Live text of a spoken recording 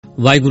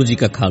ਵਾਹਿਗੁਰੂ ਜੀ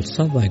ਕਾ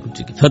ਖਾਲਸਾ, ਵਾਹਿਗੁਰੂ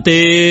ਜੀ ਕੀ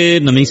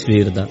ਫਤਿਹ। ਨਵੀਂ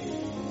ਸਵੇਰ ਦਾ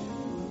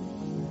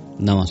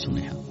ਨਵਾਂ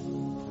ਸੁਨੇਹਾ।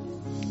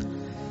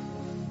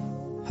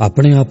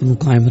 ਆਪਣੇ ਆਪ ਨੂੰ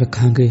ਕਾਇਮ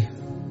ਰੱਖਾਂਗੇ,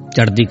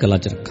 ਚੜ੍ਹਦੀ ਕਲਾ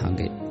 'ਚ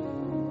ਰੱਖਾਂਗੇ,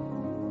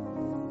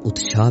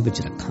 ਉਤਸ਼ਾਹ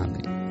ਵਿੱਚ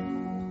ਰੱਖਾਂਗੇ।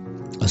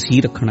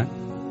 ਅਸੀਂ ਰੱਖਣਾ।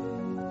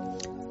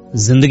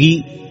 ਜ਼ਿੰਦਗੀ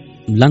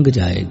ਲੰਘ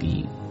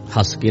ਜਾਏਗੀ,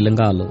 ਹੱਸ ਕੇ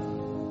ਲੰਘਾ ਲਓ,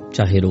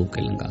 ਚਾਹੇ ਰੋ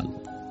ਕੇ ਲੰਘਾ ਲਓ,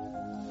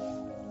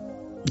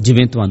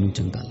 ਜਿਵੇਂ ਤੁਹਾਨੂੰ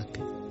ਚੰਗਾ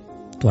ਲੱਗੇ,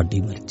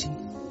 ਤੁਹਾਡੀ ਮਰਜ਼ੀ।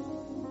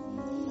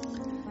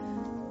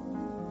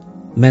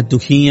 ਮੈਂ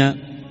ਦੁਖੀ ਹਾਂ,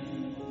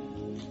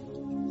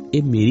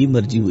 ਇਹ ਮੇਰੀ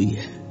ਮਰਜ਼ੀ ਹੋਈ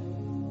ਹੈ,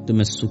 ਤੇ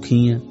ਮੈਂ ਸੁਖੀ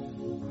ਹਾਂ,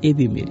 ਇਹ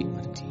ਵੀ ਮੇਰੀ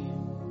ਮਰਜ਼ੀ ਹੈ।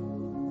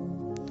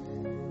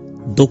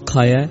 ਦੁੱਖ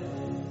ਆਇਆ,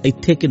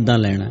 ਇੱਥੇ ਕਿੱਦਾਂ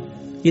ਲੈਣਾ,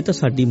 ਇਹ ਤਾਂ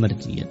ਸਾਡੀ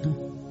ਮਰਜ਼ੀ ਹੈ ਨਾ,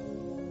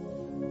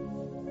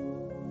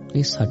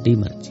 ਇਹ ਸਾਡੀ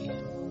ਮਰਜ਼ੀ ਹੈ।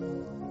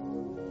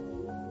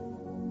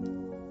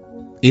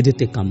 ਇਹਦੇ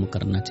ਤੇ ਕੰਮ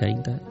ਕਰਨਾ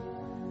ਚਾਹੀਦਾ,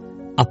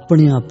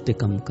 ਆਪਣੇ ਆਪ ਤੇ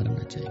ਕੰਮ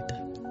ਕਰਨਾ ਚਾਹੀਦਾ।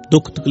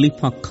 ਦੁੱਖ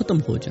ਤਕਲੀਫਾਂ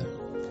ਖਤਮ ਹੋ ਜਾਣ,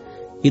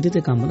 ਇਹਦੇ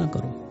ਤੇ ਕੰਮ ਨਾ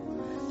ਕਰੋ।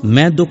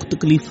 ਮੈਂ ਦੁੱਖ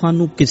ਤਕਲੀਫਾਂ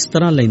ਨੂੰ ਕਿਸ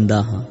ਤਰ੍ਹਾਂ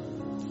ਲੈਂਦਾ ਹਾਂ,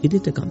 ਇਹਦੇ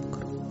ਤੇ ਕੰਮ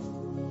ਕਰੋ,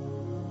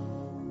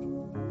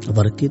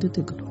 ਵਰਕ ਇਹਦੇ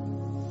ਤੇ ਕਰੋ।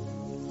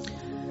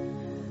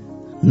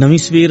 ਨਵੀਂ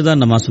ਸਵੇਰ ਦਾ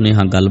ਨਵਾਂ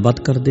ਸੁਨੇਹਾ ਗੱਲਬਾਤ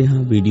ਕਰਦੇ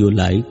ਹਾਂ। ਵੀਡੀਓ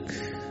ਲਾਈਕ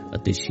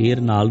ਅਤੇ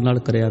ਸ਼ੇਅਰ ਨਾਲ ਨਾਲ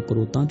ਕਰਿਆ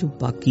ਕਰੋ, ਤਾਂ ਜੋ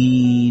ਬਾਕੀ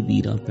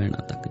ਵੀਰਾਂ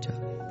ਭੈਣਾਂ ਤੱਕ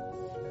ਜਾਵੇ।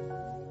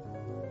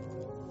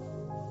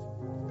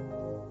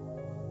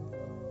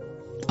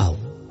 ਆਓ,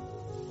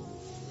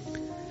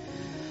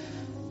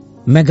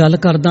 ਮੈਂ ਗੱਲ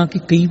ਕਰਦਾ ਕਿ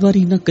ਕਈ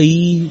ਵਾਰੀ ਨਾ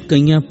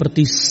ਕਈਆਂ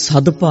ਪ੍ਰਤੀ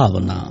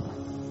ਸਦਭਾਵਨਾ,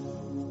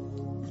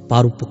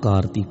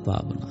 ਪਰਉਪਕਾਰ ਦੀ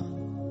ਭਾਵਨਾ,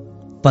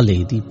 ਭਲੇ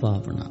ਦੀ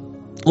ਭਾਵਨਾ,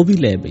 ਉਹ ਵੀ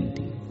ਲੈ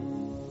ਬੈਂਦੀ।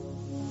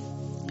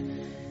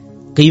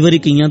 ਕਈ ਵਾਰੀ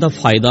ਕਈਆਂ ਦਾ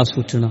ਫਾਇਦਾ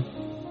ਸੋਚਣਾ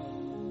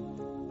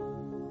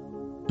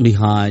ਵੀ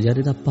ਹਾਂ ਯਾਰ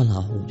ਇਹਦਾ ਭਲਾ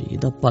ਹੋ ਜੇ,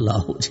 ਇਹਦਾ ਭਲਾ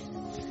ਹੋ ਜੇ।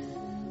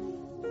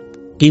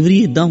 ਕਈ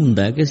ਵਾਰੀ ਏਦਾਂ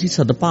ਹੁੰਦਾ ਹੈ ਕਿ ਅਸੀਂ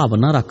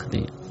ਸਦਭਾਵਨਾ ਰੱਖਦੇ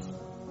ਹਾਂ,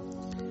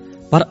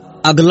 ਪਰ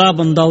ਅਗਲਾ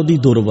ਬੰਦਾ ਉਹਦੀ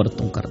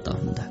ਦੁਰਵਰਤੋਂ ਕਰਦਾ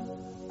ਹੁੰਦਾ।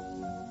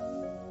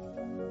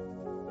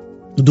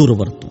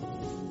 ਦੁਰਵਰਤੋਂ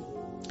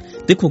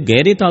ਦੇਖੋ,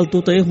 ਗਹਿਰੇ ਤਲ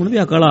ਤੋਂ ਤਾਂ ਇਹ ਹੁਣ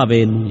ਵੀ ਅਕਲ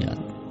ਆਵੇ ਇਹਨੂੰ,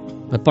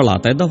 ਯਾਰ ਭਲਾ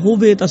ਤਾਂ ਇਹਦਾ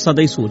ਹੋਵੇ, ਤਾਂ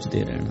ਸਦਾ ਹੀ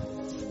ਸੋਚਦੇ ਰਹਿਣਾ।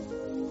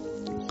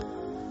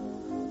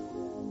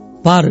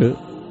 ਪਰ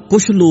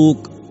ਕੁਝ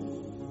ਲੋਕ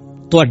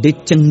ਤੁਹਾਡੇ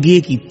ਚੰਗੇ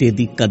ਕੀਤੇ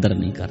ਦੀ ਕਦਰ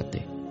ਨਹੀਂ ਕਰਦੇ।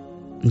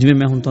 ਜਿਵੇਂ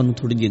ਮੈਂ ਹੁਣ ਤੁਹਾਨੂੰ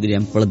ਥੋੜੀ ਜਿਹੀ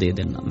ਐਗਜ਼ਾਮਪਲ ਦੇ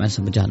ਦਿੰਦਾ, ਮੈਂ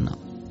ਸਮਝਾਣਾ।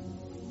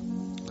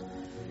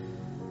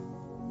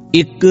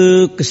 ਇੱਕ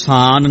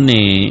ਕਿਸਾਨ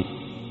ਨੇ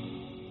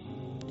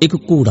ਇੱਕ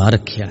ਘੋੜਾ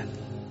ਰੱਖਿਆ,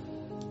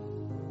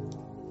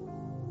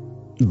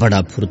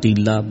 ਬੜਾ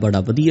ਫੁਰਤੀਲਾ, ਬੜਾ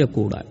ਵਧੀਆ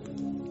ਘੋੜਾ।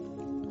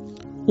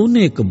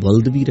 ਉਹਨੇ ਇੱਕ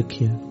ਬਲਦ ਵੀ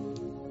ਰੱਖਿਆ,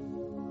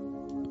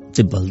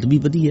 ਤੇ ਬਲਦ ਵੀ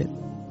ਵਧੀਆ।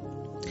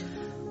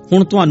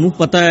 ਹੁਣ ਤੁਹਾਨੂੰ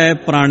ਪਤਾ ਹੈ,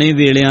 ਪੁਰਾਣੇ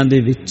ਵੇਲਿਆਂ ਦੇ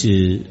ਵਿੱਚ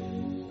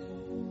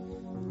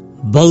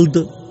ਬਲਦ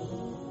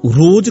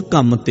ਰੋਜ਼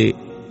ਕੰਮ ਤੇ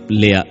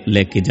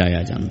ਲੈ ਕੇ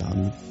ਜਾਇਆ ਜਾਂਦਾ।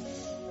 ਉਹਨੂੰ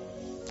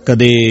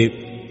ਕਦੇ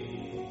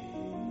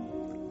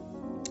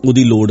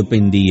ਉਹਦੀ ਲੋੜ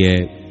ਪੈਂਦੀ ਹੈ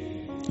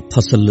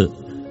ਫਸਲ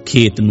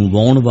ਖੇਤ ਨੂੰ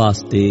ਵਾਹੁਣ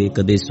ਵਾਸਤੇ,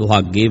 ਕਦੇ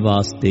ਸੁਹਾਗੇ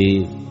ਵਾਸਤੇ,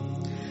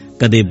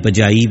 ਕਦੇ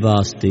ਬਜਾਈ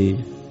ਵਾਸਤੇ।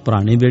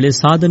 ਪੁਰਾਣੇ ਵੇਲੇ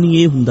ਸਾਧਨ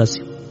ਹੀ ਇਹ ਹੁੰਦਾ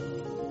ਸੀ।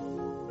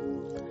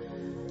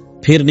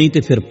 ਫਿਰ ਨਹੀਂ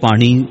ਤੇ ਫਿਰ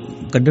ਪਾਣੀ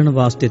ਕੱਢਣ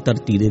ਵਾਸਤੇ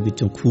ਧਰਤੀ ਦੇ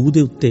ਵਿੱਚੋਂ ਖੂਹ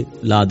ਦੇ ਉੱਤੇ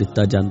ਲਾ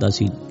ਦਿੱਤਾ ਜਾਂਦਾ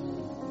ਸੀ,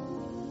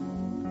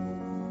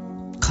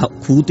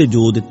 ਖੂਹ ਤੇ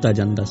ਜੋ ਦਿੱਤਾ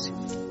ਜਾਂਦਾ ਸੀ।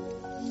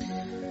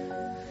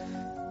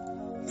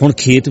 ਹੁਣ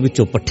ਖੇਤ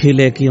ਵਿੱਚੋਂ ਪੱਠੇ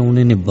ਲੈ ਕੇ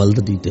ਆਉਣੇ ਨੇ, ਬਲਦ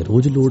ਦੀ ਤੇ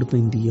ਰੋਜ਼ ਲੋੜ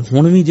ਪੈਂਦੀ ਹੈ।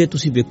 ਹੁਣ ਵੀ ਜੇ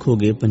ਤੁਸੀਂ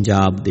ਵੇਖੋਗੇ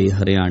ਪੰਜਾਬ ਦੇ,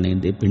 ਹਰਿਆਣੇ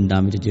ਦੇ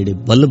ਪਿੰਡਾਂ ਵਿੱਚ ਜਿਹੜੇ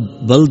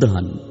ਬਲਦ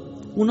ਹਨ,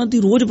 ਉਹਨਾਂ ਦੀ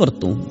ਰੋਜ਼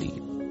ਵਰਤੋਂ ਹੁੰਦੀ ਹੈ।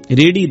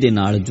 ਰੇਹੜੀ ਦੇ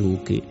ਨਾਲ ਜੋ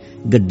ਕੇ,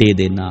 ਗੱਡੇ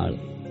ਦੇ ਨਾਲ,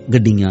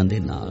 ਗੱਡੀਆਂ ਦੇ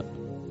ਨਾਲ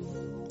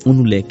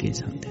ਉਹਨੂੰ ਲੈ ਕੇ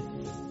ਜਾਂਦੇ।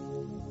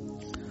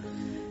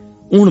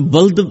 ਹੁਣ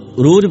ਬਲਦ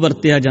ਰੋਜ਼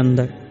ਵਰਤਿਆ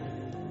ਜਾਂਦਾ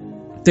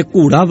ਤੇ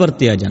ਘੋੜਾ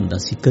ਵਰਤਿਆ ਜਾਂਦਾ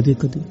ਸੀ ਕਦੇ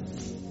ਕਦੇ।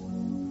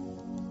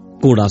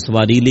 ਘੋੜਾ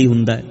ਸਵਾਰੀ ਲਈ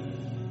ਹੁੰਦਾ ਹੈ।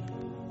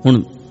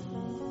 ਹੁਣ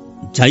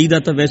ਚਾਹੀਦਾ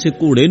ਤਾਂ ਵੈਸੇ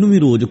ਘੋੜੇ ਨੂੰ ਵੀ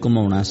ਰੋਜ਼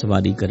ਘੁਮਾਉਣਾ,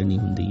 ਸਵਾਰੀ ਕਰਨੀ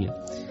ਹੁੰਦੀ ਹੈ,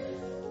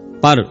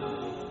 ਪਰ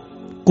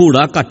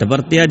ਘੋੜਾ ਘੱਟ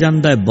ਵਰਤਿਆ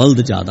ਜਾਂਦਾ ਹੈ,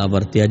 ਬਲਦ ਜ਼ਿਆਦਾ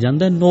ਵਰਤਿਆ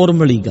ਜਾਂਦਾ ਹੈ।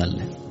 ਨੋਰਮਲੀ ਗੱਲ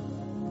ਹੈ।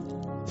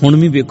 ਹੁਣ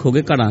ਵੀ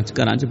ਵੇਖੋਗੇ ਘਰਾਂ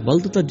 'ਚ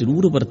ਬਲਦ ਤਾਂ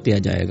ਜ਼ਰੂਰ ਵਰਤਿਆ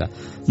ਜਾਏਗਾ।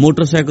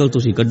 ਮੋਟਰਸਾਈਕਲ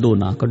ਤੁਸੀਂ ਕੱਢੋ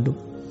ਨਾ ਕੱਢੋ।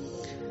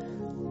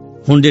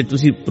 ਹੁਣ ਜੇ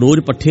ਤੁਸੀਂ ਰੋਜ਼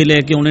ਪੱਠੇ ਲੈ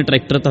ਕੇ ਆਉਣੇ,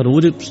 ਟਰੈਕਟਰ ਤਾਂ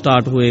ਰੋਜ਼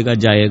ਸਟਾਰਟ ਹੋਏਗਾ,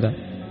 ਜਾਏਗਾ।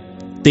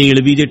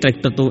 ਤੇਲ ਵੀ ਜੇ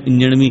ਟਰੈਕਟਰ ਤੋਂ,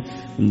 ਇੰਜਣ ਵੀ,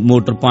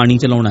 ਮੋਟਰ ਪਾਣੀ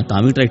ਚਲਾਉਣਾ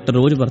ਤਾਂ ਵੀ ਟਰੈਕਟਰ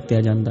ਰੋਜ਼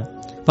ਵਰਤਿਆ ਜਾਂਦਾ।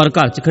 ਪਰ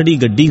ਘਰ 'ਚ ਖੜੀ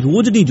ਗੱਡੀ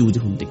ਰੋਜ਼ ਨਹੀਂ ਯੂਜ਼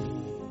ਹੁੰਦੀ।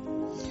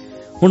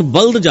 ਹੁਣ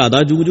ਬਲਦ ਜ਼ਿਆਦਾ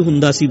ਯੂਜ਼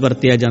ਹੁੰਦਾ ਸੀ,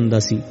 ਵਰਤਿਆ ਜਾਂਦਾ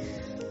ਸੀ,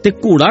 ਤੇ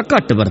ਘੋੜਾ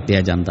ਘੱਟ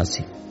ਵਰਤਿਆ ਜਾਂਦਾ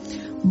ਸੀ।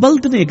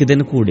 ਬਲਦ ਨੇ ਇੱਕ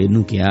ਦਿਨ ਘੋੜੇ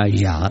ਨੂੰ ਕਿਹਾ,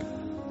 ਯਾਰ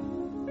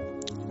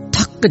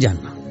ਥੱਕ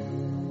ਜਾਣਾ,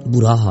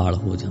 ਬੁਰਾ ਹਾਲ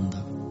ਹੋ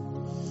ਜਾਂਦਾ,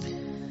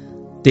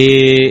 ਤੇ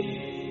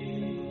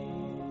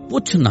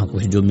ਪੁੱਛ ਨਾ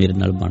ਕੁਛ ਜੋ ਮੇਰੇ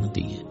ਨਾਲ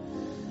ਬਣਦੀ ਹੈ,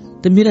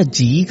 ਤੇ ਮੇਰਾ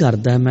ਜੀ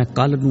ਕਰਦਾ ਮੈਂ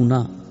ਕੱਲ ਨੂੰ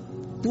ਨਾ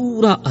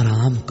ਪੂਰਾ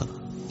ਆਰਾਮ ਕਰਾਂ,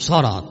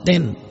 ਸਾਰਾ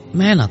ਦਿਨ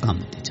ਮੈਂ ਨਾ ਕੰਮ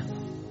ਤੇ ਜਾਵਾਂ।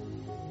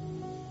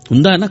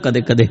 ਹੁੰਦਾ ਹੈ ਨਾ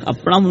ਕਦੇ ਕਦੇ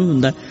ਆਪਣਾ ਵੀ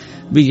ਹੁੰਦਾ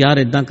ਵੀ ਯਾਰ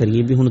ਏਦਾਂ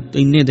ਕਰੀਏ ਵੀ ਹੁਣ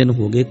ਇੰਨੇ ਦਿਨ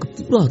ਹੋ ਗਏ, ਇੱਕ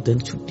ਪੂਰਾ ਦਿਨ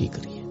ਛੁੱਟੀ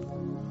ਕਰੀਏ,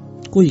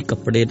 ਕੋਈ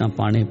ਕੱਪੜੇ ਨਾ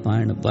ਪਾਣੇ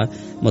ਪਾਣ,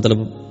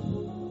 ਮਤਲਬ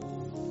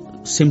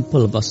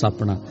ਸਿੰਪਲ, ਬਸ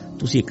ਆਪਣਾ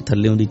ਤੁਸੀਂ ਇੱਕ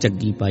ਥੱਲਿਓਂ ਦੀ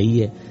ਝੱਗੀ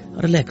ਪਾਈ ਹੈ,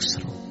 ਰਿਲੈਕਸ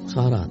ਰਹੋ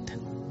ਸਾਰਾ ਦਿਨ।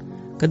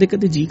 ਕਦੇ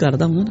ਕਦੇ ਜੀ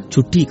ਕਰਦਾ ਹੁੰਦਾ ਨਾ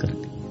ਛੁੱਟੀ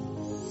ਕਰਨੀ।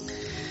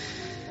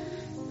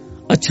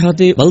 ਅੱਛਾ,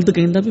 ਤੇ ਬਲਦ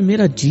ਕਹਿੰਦਾ ਵੀ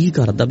ਮੇਰਾ ਜੀ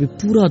ਕਰਦਾ ਵੀ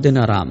ਪੂਰਾ ਦਿਨ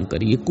ਆਰਾਮ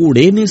ਕਰੀਏ।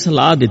 ਘੋੜੇ ਨੇ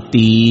ਸਲਾਹ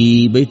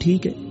ਦਿੱਤੀ ਬਈ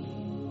ਠੀਕ ਹੈ,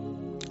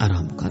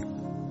 ਆਰਾਮ ਕਰ,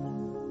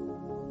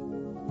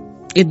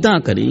 ਏਦਾਂ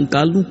ਕਰੀ,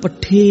 ਕੱਲ ਨੂੰ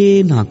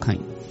ਪੱਠੇ ਨਾ ਖਾਈ,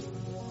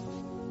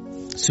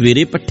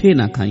 ਸਵੇਰੇ ਪੱਠੇ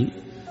ਨਾ ਖਾਈ,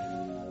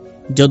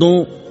 ਜਦੋਂ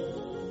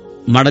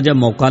ਮਾੜਾ ਜਿਹਾ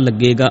ਮੌਕਾ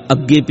ਲੱਗੇਗਾ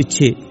ਅੱਗੇ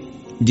ਪਿੱਛੇ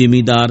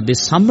ਜ਼ਿਮੀਦਾਰ ਦੇ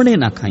ਸਾਹਮਣੇ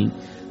ਨਾ ਖਾਈ,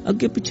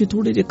 ਅੱਗੇ ਪਿੱਛੇ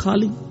ਥੋੜੇ ਜਿਹੇ ਖਾ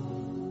ਲਈ,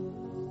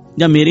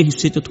 ਜਾਂ ਮੇਰੇ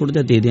ਹਿੱਸੇ ਚ ਥੋੜਾ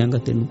ਜਿਹਾ ਦੇ ਦਿਆਂਗਾ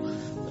ਤੈਨੂੰ,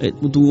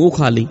 ਤੂੰ ਉਹ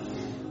ਖਾ ਲਈ।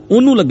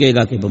 ਉਹਨੂੰ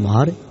ਲੱਗੇਗਾ ਕਿ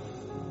ਬਿਮਾਰ ਹੈ।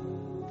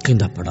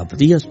 ਕਹਿੰਦਾ ਬੜਾ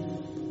ਵਧੀਆ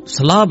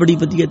ਸਲਾਹ, ਬੜੀ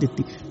ਵਧੀਆ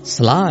ਦਿੱਤੀ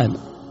ਸਲਾਹ ਹੈ ਨਾ,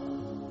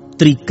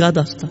 ਤਰੀਕਾ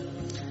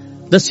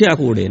ਦੱਸਿਆ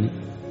ਘੋੜੇ ਨੇ।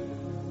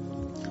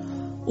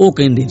 ਉਹ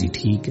ਕਹਿੰਦੇ ਜੀ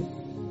ਠੀਕ ਹੈ।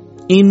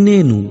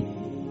 ਇੰਨੇ ਨੂੰ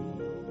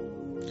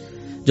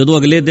ਜਦੋਂ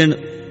ਅਗਲੇ ਦਿਨ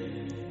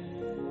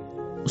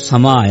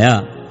ਸਮਾਂ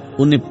ਆਇਆ,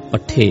 ਉਹਨੇ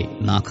ਪੱਠੇ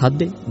ਨਾ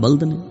ਖਾਦੇ,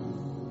 ਬਲਦ ਨੇ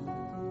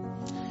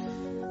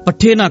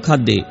ਪੱਠੇ ਨਾ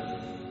ਖਾਦੇ।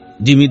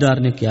 ਜ਼ਿਮੀਦਾਰ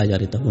ਨੇ ਕਿਹਾ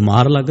ਯਾਰ ਇਹ ਤਾਂ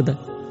ਬਿਮਾਰ ਲੱਗਦਾ,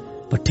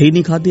 ਪੱਠੇ ਹੀ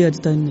ਨਹੀਂ ਖਾਦੇ ਅੱਜ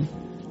ਤਾਂ ਇਹਨੇ,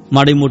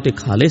 ਮਾੜੇ ਮੋਟੇ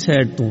ਖਾ ਲਏ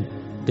ਸਾਈਡ ਤੋਂ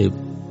ਤੇ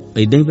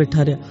ਏਦਾਂ ਹੀ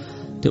ਬੈਠਾ ਰਿਹਾ,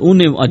 ਤੇ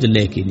ਉਹਨੇ ਅੱਜ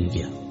ਲੈ ਕੇ ਨਹੀਂ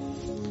ਗਿਆ।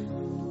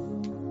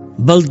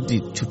 ਬਲਦ ਦੀ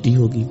ਛੁੱਟੀ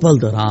ਹੋ ਗਈ,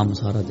 ਬਲਦ ਆਰਾਮ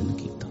ਸਾਰਾ ਦਿਨ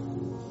ਕੀਤਾ।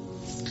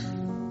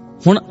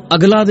 ਹੁਣ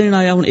ਅਗਲਾ ਦਿਨ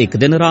ਆਇਆ, ਹੁਣ ਇੱਕ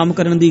ਦਿਨ ਆਰਾਮ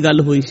ਕਰਨ ਦੀ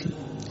ਗੱਲ ਹੋਈ ਸੀ।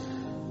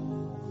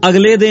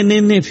 ਅਗਲੇ ਦਿਨ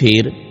ਇਹਨੇ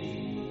ਫੇਰ,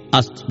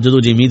 ਜਦੋਂ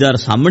ਜ਼ਿਮੀਦਾਰ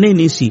ਸਾਹਮਣੇ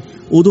ਨਹੀਂ ਸੀ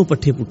ਉਦੋਂ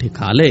ਪੱਠੇ ਪੁੱਠੇ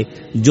ਖਾ ਲਏ,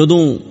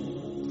 ਜਦੋਂ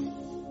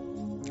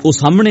ਉਹ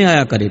ਸਾਹਮਣੇ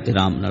ਆਇਆ ਕਰੇ ਤੇ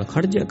ਆਰਾਮ ਨਾਲ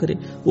ਖੜ ਜਾ ਕਰੇ।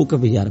 ਉਹ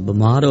ਕਹੇ ਯਾਰ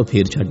ਬਿਮਾਰ ਹੋ,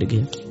 ਫੇਰ ਛੱਡ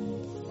ਗਿਆ।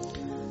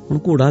 ਹੁਣ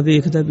ਘੋੜਾ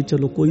ਵੇਖਦਾ ਵੀ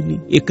ਚਲੋ ਕੋਈ ਨਹੀਂ,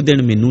 ਇੱਕ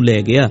ਦਿਨ ਮੈਨੂੰ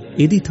ਲੈ ਗਿਆ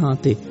ਇਹਦੀ ਥਾਂ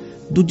ਤੇ,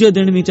 ਦੂਜੇ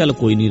ਦਿਨ ਵੀ ਚੱਲ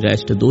ਕੋਈ ਨਹੀਂ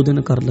ਰੈਸਟ 2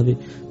 ਦਿਨ ਕਰ ਲਵੇ,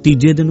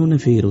 ਤੀਜੇ ਦਿਨ ਉਹਨੇ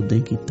ਫੇਰ ਉਦਾਂ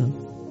ਹੀ ਕੀਤਾ।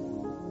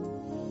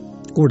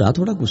 ਘੋੜਾ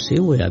ਥੋੜਾ ਗੁੱਸੇ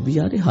ਹੋਇਆ ਵੀ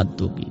ਯਾਰ ਇਹ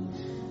ਹੱਦ ਹੋ ਗਈ,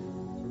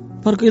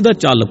 ਪਰ ਕਹਿੰਦਾ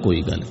ਚੱਲ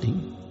ਕੋਈ ਗੱਲ ਨਹੀਂ।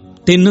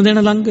 3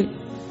 ਦਿਨ ਲੰਘ ਗਏ,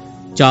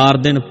 4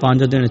 ਦਿਨ,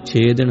 5 ਦਿਨ,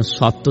 6 ਦਿਨ,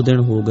 7 ਦਿਨ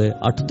ਹੋ ਗਏ,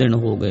 8 ਦਿਨ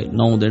ਹੋ ਗਏ,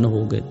 9 ਦਿਨ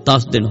ਹੋ ਗਏ,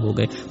 10 ਦਿਨ ਹੋ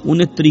ਗਏ।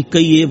 ਉਹਨੇ ਤਰੀਕਾ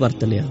ਹੀ ਇਹ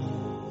ਵਰਤ ਲਿਆ,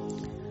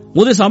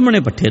 ਉਹਦੇ ਸਾਹਮਣੇ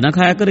ਪੱਠੇ ਨਾ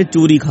ਖਾਇਆ ਕਰੇ,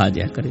 ਚੋਰੀ ਖਾ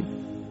ਜਾਇਆ ਕਰੇ।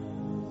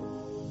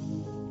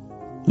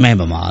 ਮੈਂ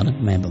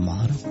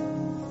ਬਿਮਾਰ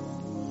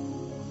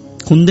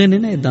ਹੁੰਦੇ ਨੇ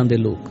ਨਾ ਇਦਾਂ ਦੇ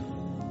ਲੋਕ,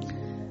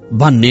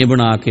 ਬਹਾਨੇ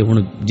ਬਣਾ ਕੇ।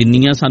 ਹੁਣ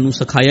ਜਿੰਨੀਆਂ ਸਾਨੂੰ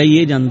ਸਿਖਾਇਆ ਹੀ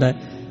ਇਹ ਜਾਂਦਾ ਹੈ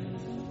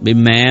ਵੀ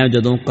ਮੈਂ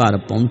ਜਦੋਂ ਘਰ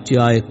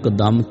ਪਹੁੰਚਿਆ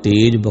ਇੱਕਦਮ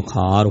ਤੇਜ਼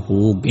ਬੁਖਾਰ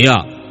ਹੋ ਗਿਆ,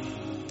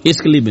 ਇਸ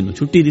ਲਈ ਮੈਨੂੰ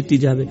ਛੁੱਟੀ ਦਿੱਤੀ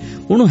ਜਾਵੇ।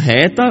 ਹੁਣ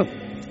ਹੈ ਤਾਂ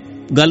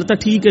ਗੱਲ ਤਾਂ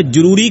ਠੀਕ ਹੈ,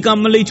 ਜ਼ਰੂਰੀ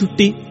ਕੰਮ ਲਈ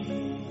ਛੁੱਟੀ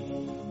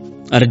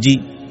ਅਰਜੀ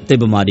ਤੇ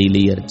ਬਿਮਾਰੀ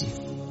ਲਈ ਅਰਜੀ।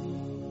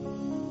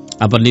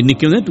 ਆਪਾਂ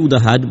ਨਿੱਕੇ ਹੁੰਦੇ ਟੂ ਦਾ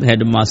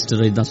ਹੈਡ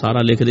ਮਾਸਟਰ ਇਦਾਂ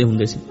ਸਾਰਾ ਲਿਖਦੇ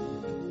ਹੁੰਦੇ ਸੀ।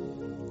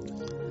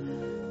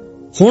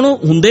 ਹੁਣ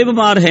ਹੁੰਦੇ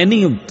ਬਿਮਾਰ ਹੈ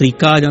ਨਹੀਂ,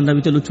 ਤਰੀਕਾ ਆ ਜਾਂਦਾ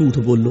ਵੀ ਚਲੋ ਝੂਠ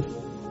ਬੋਲੋ,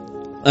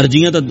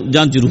 ਅਰਜੀਆਂ ਤਾਂ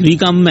ਜਾਂ ਜ਼ਰੂਰੀ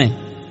ਕੰਮ ਹੈ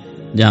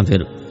ਜਾਂ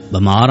ਫਿਰ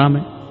ਬਿਮਾਰ ਆ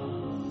ਮੈਂ,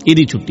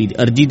 ਇਹਦੀ ਛੁੱਟੀ ਦੀ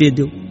ਅਰਜੀ ਦੇ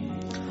ਦਿਓ।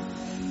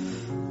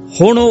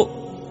 ਹੁਣ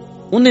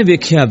ਉਹਨੇ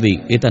ਵੇਖਿਆ ਵੀ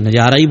ਇਹ ਤਾਂ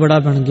ਨਜ਼ਾਰਾ ਹੀ ਬੜਾ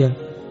ਬਣ ਗਿਆ,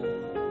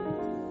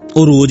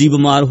 ਉਹ ਰੋਜ਼ ਹੀ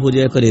ਬਿਮਾਰ ਹੋ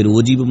ਜਾਇਆ ਕਰੇ,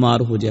 ਰੋਜ਼ ਹੀ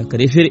ਬਿਮਾਰ ਹੋ ਜਾਇਆ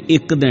ਕਰੇ। ਫਿਰ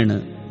ਇੱਕ ਦਿਨ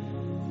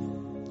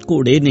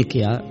ਘੋੜੇ ਨੇ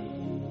ਕਿਹਾ,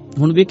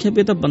 ਹੁਣ ਵੇਖਿਆ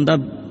ਵੀ ਇਹ ਤਾਂ ਬੰਦਾ,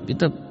 ਇਹ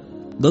ਤਾਂ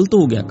ਗਲਤ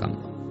ਹੋ ਗਿਆ ਕੰਮ,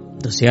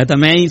 ਦੱਸਿਆ ਤਾਂ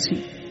ਮੈਂ ਹੀ ਸੀ।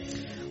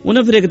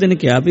 ਉਹਨੇ ਫਿਰ ਇੱਕ ਦਿਨ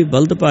ਕਿਹਾ ਵੀ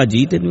ਬਲਦ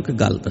ਭਾਜੀ ਤੈਨੂੰ ਇੱਕ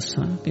ਗੱਲ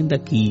ਦੱਸਾਂ। ਕਹਿੰਦਾ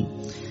ਕੀ?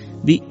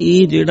 ਵੀ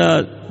ਇਹ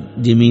ਜਿਹੜਾ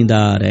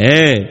ਜ਼ਿਮੀਂਦਾਰ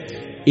ਹੈ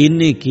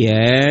ਇਹਨੇ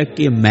ਕਿਹਾ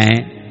ਕਿ ਮੈਂ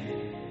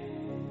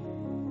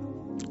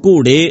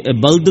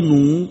ਬਲਦ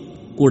ਨੂੰ,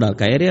 ਘੋੜਾ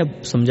ਕਹਿ ਰਿਹਾ,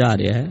 ਸਮਝਾ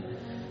ਰਿਹਾ ਹੈ,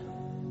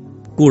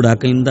 ਘੋੜਾ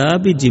ਕਹਿੰਦਾ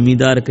ਵੀ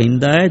ਜ਼ਿਮੀਂਦਾਰ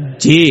ਕਹਿੰਦਾ ਹੈ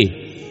ਜੇ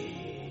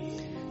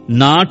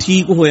ਨਾ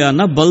ਠੀਕ ਹੋਇਆ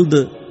ਨਾ ਬਲਦ,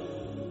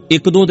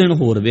 1-2 ਦਿਨ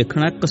ਹੋਰ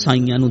ਵੇਖਣਾ,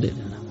 ਕਸਾਈਆਂ ਨੂੰ ਦੇ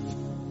ਦੇਣਾ।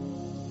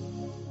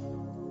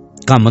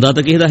 ਕੰਮ ਦਾ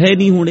ਤਾਂ ਕਿਸੇ ਦਾ ਹੈ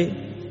ਨਹੀਂ, ਹੁਣੇ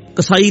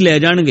ਕਸਾਈ ਲੈ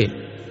ਜਾਣਗੇ,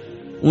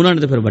 ਉਹਨਾਂ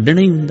ਨੇ ਤਾਂ ਫਿਰ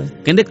ਵੱਢਣਾ ਹੀ ਹੁੰਦਾ।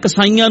 ਕਹਿੰਦੇ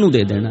ਕਸਾਈਆਂ ਨੂੰ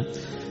ਦੇ ਦੇਣਾ।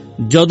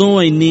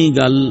 ਜਦੋਂ ਇੰਨੀ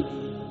ਗੱਲ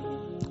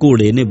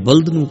ਘੋੜੇ ਨੇ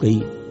ਬਲਦ ਨੂੰ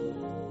ਕਹੀ,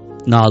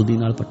 ਨਾਲ ਦੀ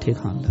ਨਾਲ ਪੱਠੇ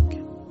ਖਾਣ ਲੱਗ ਗਿਆ।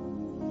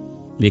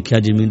 ਵੇਖਿਆ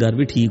ਜ਼ਿਮੀਂਦਾਰ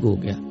ਵੀ ਠੀਕ ਹੋ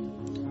ਗਿਆ।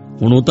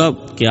 ਹੁਣ ਉਹ ਤਾਂ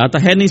ਕਿਹਾ ਤਾਂ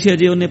ਹੈ ਨਹੀਂ ਸੀ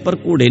ਅਜੇ ਉਹਨੇ, ਪਰ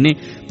ਘੋੜੇ ਨੇ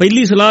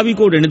ਪਹਿਲੀ ਸਲਾਹ ਵੀ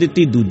ਘੋੜੇ ਨੇ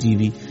ਦਿੱਤੀ, ਦੂਜੀ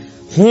ਵੀ।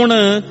 ਹੁਣ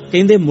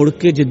ਕਹਿੰਦੇ ਮੁੜ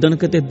ਕੇ ਜਿੱਦਣ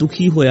ਕਿਤੇ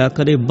ਦੁਖੀ ਹੋਇਆ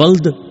ਕਰੇ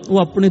ਬਲਦ, ਉਹ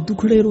ਆਪਣੇ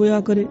ਦੁਖੜੇ ਰੋਇਆ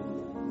ਕਰੇ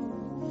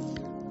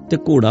ਤੇ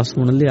ਘੋੜਾ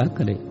ਸੁਣ ਲਿਆ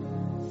ਕਰੇ,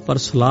 ਪਰ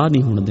ਸਲਾਹ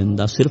ਨਹੀਂ ਹੁਣ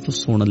ਦਿੰਦਾ, ਸਿਰਫ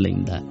ਸੁਣ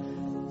ਲੈਂਦਾ।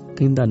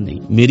 ਕਹਿੰਦਾ ਨਹੀਂ,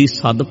 ਮੇਰੀ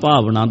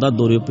ਸਦਭਾਵਨਾ ਦਾ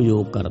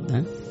ਦੁਰਉਪਯੋਗ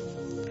ਕਰਦਾ,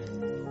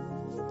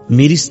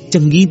 ਮੇਰੀ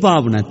ਚੰਗੀ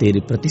ਭਾਵਨਾ ਤੇਰੇ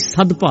ਪ੍ਰਤੀ,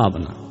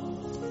 ਸਦਭਾਵਨਾ,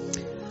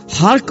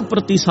 ਹਰ ਇੱਕ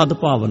ਪ੍ਰਤੀ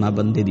ਸਦਭਾਵਨਾ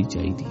ਬੰਦੇ ਦੀ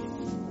ਚਾਹੀਦੀ ਹੈ।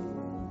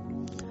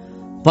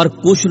 ਪਰ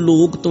ਕੁਝ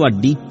ਲੋਕ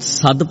ਤੁਹਾਡੀ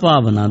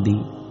ਸਦਭਾਵਨਾ ਦੀ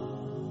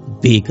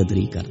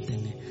ਬੇਕਦਰੀ ਕਰਦੇ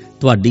ਨੇ,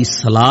 ਤੁਹਾਡੀ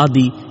ਸਲਾਹ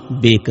ਦੀ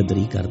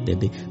ਬੇਕਦਰੀ ਕਰਦੇ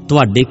ਨੇ,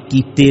 ਤੁਹਾਡੇ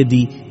ਕੀਤੇ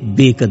ਦੀ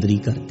ਬੇਕਦਰੀ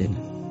ਕਰਦੇ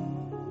ਨੇ।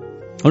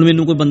 ਹੁਣ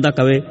ਮੈਨੂੰ ਕੋਈ ਬੰਦਾ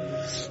ਕਵੇ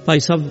ਭਾਈ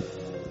ਸਾਹਿਬ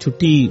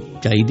ਛੁੱਟੀ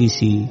ਚਾਹੀਦੀ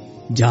ਸੀ,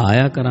 ਜਾ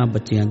ਆਇਆ ਕਰਾਂ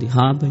ਬੱਚਿਆਂ ਦੀ।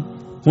 ਹਾਂ ਭਾਈ,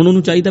 ਹੁਣ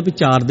ਉਹਨੂੰ ਚਾਹੀਦਾ ਵੀ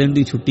 4 ਦਿਨ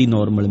ਦੀ ਛੁੱਟੀ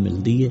ਨੋਰਮਲ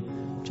ਮਿਲਦੀ ਹੈ,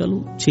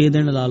 ਚਲੋ 6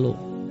 ਦਿਨ ਲਾ ਲਓ,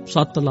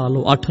 7 ਲਾ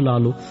ਲਓ, 8 ਲਾ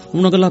ਲਓ।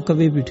 ਹੁਣ ਅਗਲਾ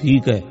ਕਵੇ ਵੀ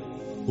ਠੀਕ ਹੈ,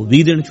 ਉਹ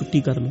 20 ਦਿਨ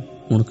ਛੁੱਟੀ ਕਰ ਲਓ,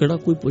 ਹੁਣ ਕਿਹੜਾ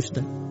ਕੋਈ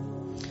ਪੁੱਛਦਾ।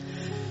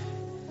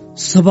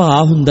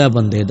 ਸੁਭਾਅ ਹੁੰਦਾ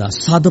ਬੰਦੇ ਦਾ,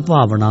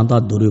 ਸਦਭਾਵਨਾ ਦਾ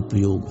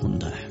ਦੁਰਉਪਯੋਗ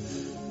ਹੁੰਦਾ ਹੈ।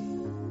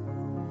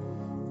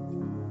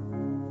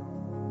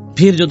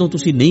 ਫਿਰ ਜਦੋਂ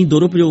ਤੁਸੀਂ ਨਹੀਂ,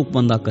 ਦੁਰਉਪਯੋਗ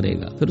ਬੰਦਾ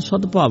ਕਰੇਗਾ, ਫਿਰ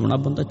ਸਦਭਾਵਨਾ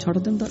ਬੰਦਾ ਛੱਡ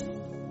ਦਿੰਦਾ।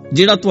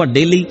 ਜਿਹੜਾ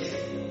ਤੁਹਾਡੇ ਲਈ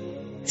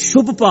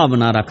ਸ਼ੁਭ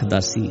ਭਾਵਨਾ ਰੱਖਦਾ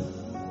ਸੀ,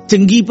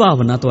 ਚੰਗੀ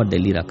ਭਾਵਨਾ ਤੁਹਾਡੇ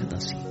ਲਈ ਰੱਖਦਾ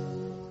ਸੀ।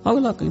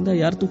 ਅਗਲਾ ਕਹਿੰਦਾ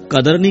ਯਾਰ ਤੂੰ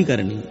ਕਦਰ ਨਹੀਂ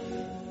ਕਰਨੀ,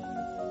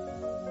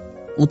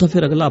 ਉਹ ਤਾਂ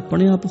ਫਿਰ ਅਗਲਾ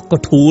ਆਪਣੇ ਆਪ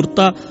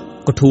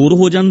ਕਠੋਰ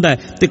ਹੋ ਜਾਂਦਾ ਹੈ,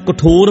 ਤੇ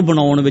ਕਠੋਰ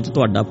ਬਣਾਉਣ ਵਿੱਚ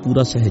ਤੁਹਾਡਾ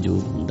ਪੂਰਾ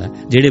ਸਹਿਯੋਗ ਹੁੰਦਾ ਹੈ।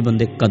 ਜਿਹੜੇ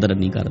ਬੰਦੇ ਕਦਰ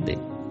ਨਹੀਂ ਕਰਦੇ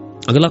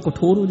ਅਗਲਾ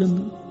ਕਠੋਰ ਹੋ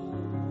ਜਾਂਦਾ।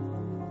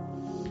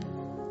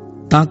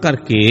 ਤਾਂ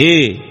ਕਰਕੇ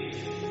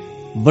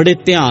ਬੜੇ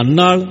ਧਿਆਨ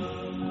ਨਾਲ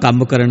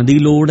ਕੰਮ ਕਰਨ ਦੀ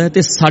ਲੋੜ ਹੈ,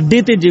 ਤੇ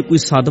ਸਾਡੇ ਤੇ ਜੇ ਕੋਈ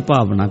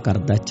ਸਦਭਾਵਨਾ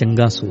ਕਰਦਾ,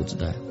 ਚੰਗਾ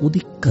ਸੋਚਦਾ, ਉਹਦੀ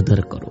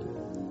ਕਦਰ ਕਰੋ।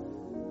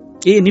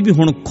 ਇਹ ਨਹੀਂ ਵੀ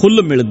ਹੁਣ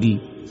ਖੁੱਲ੍ਹ ਮਿਲ ਗਈ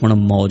ਹੁਣ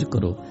ਮੌਜ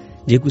ਕਰੋ।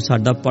 ਜੇ ਕੋਈ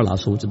ਸਾਡਾ ਭਲਾ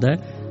ਸੋਚਦਾ,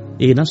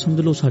 ਇਹ ਨਾ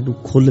ਸਮਝ ਲਓ ਸਾਨੂੰ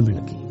ਖੁੱਲ੍ਹ ਮਿਲ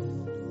ਗਈ,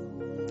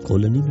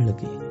 ਖੁੱਲ੍ਹ ਨਹੀਂ ਮਿਲ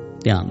ਗਈ,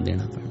 ਧਿਆਨ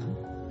ਦੇਣਾ ਪੈਣਾ।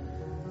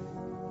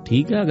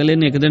 ਠੀਕ ਹੈ, ਅਗਲੇ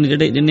ਨੇ ਇੱਕ ਦਿਨ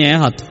ਜਿਹਨੇ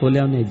ਇਹ ਹੱਥ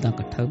ਖੋਲਿਆ ਉਹਨੇ ਏਦਾਂ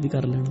ਇਕੱਠਾ ਵੀ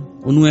ਕਰ ਲੈਣਾ।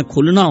 ਉਹਨੂੰ ਇਹ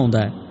ਖੁੱਲ੍ਹਣਾ ਆਉਂਦਾ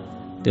ਹੈ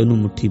ਤੇ ਉਹਨੂੰ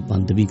ਮੁੱਠੀ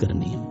ਬੰਦ ਵੀ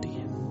ਕਰਨੀ ਆਉਂਦੀ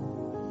ਹੈ।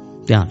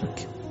 ਧਿਆਨ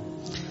ਰੱਖਿਓ।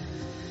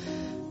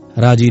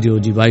 ਰਾਜੀ ਰਿਓ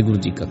ਜੀ। ਵਾਹਿਗੁਰੂ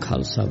ਜੀ ਕਾ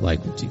ਖਾਲਸਾ,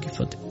 ਵਾਹਿਗੁਰੂ ਜੀ ਕੀ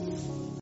ਫਤਿਹ।